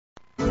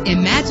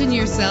Imagine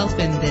yourself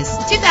in this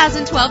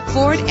 2012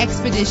 Ford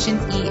Expedition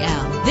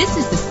EL. This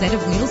is the set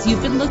of wheels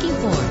you've been looking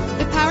for.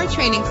 The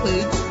powertrain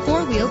includes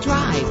four-wheel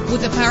drive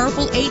with a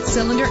powerful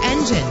 8-cylinder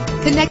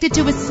engine connected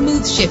to a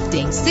smooth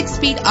shifting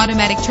 6-speed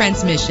automatic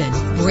transmission.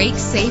 Brake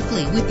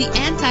safely with the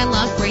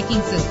anti-lock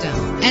braking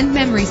system, and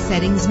memory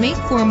settings make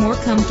for a more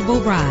comfortable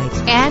ride.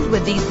 And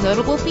with these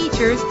notable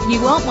features,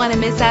 you won't want to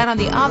miss out on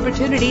the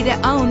opportunity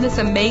to own this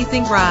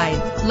amazing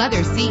ride.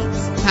 Leather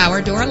seats,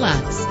 power door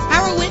locks,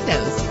 power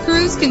windows,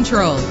 cruise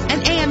control,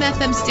 an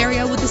AM/FM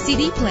stereo with a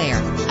CD player,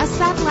 a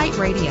satellite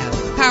radio,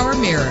 power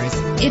mirrors.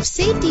 If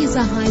safety is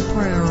a high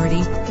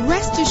priority,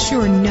 rest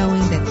assured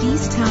knowing that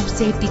these top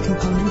safety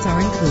components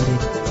are included.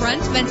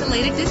 Front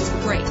ventilated disc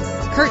brakes,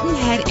 curtain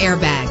head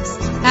airbags,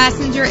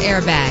 passenger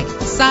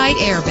airbag, side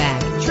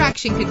airbag,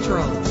 traction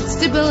control,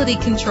 stability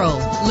control,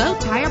 low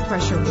tire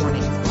pressure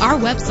warning. Our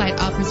website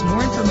offers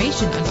more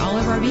information on all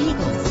of our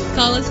vehicles.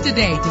 Call us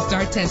today to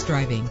start test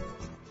driving.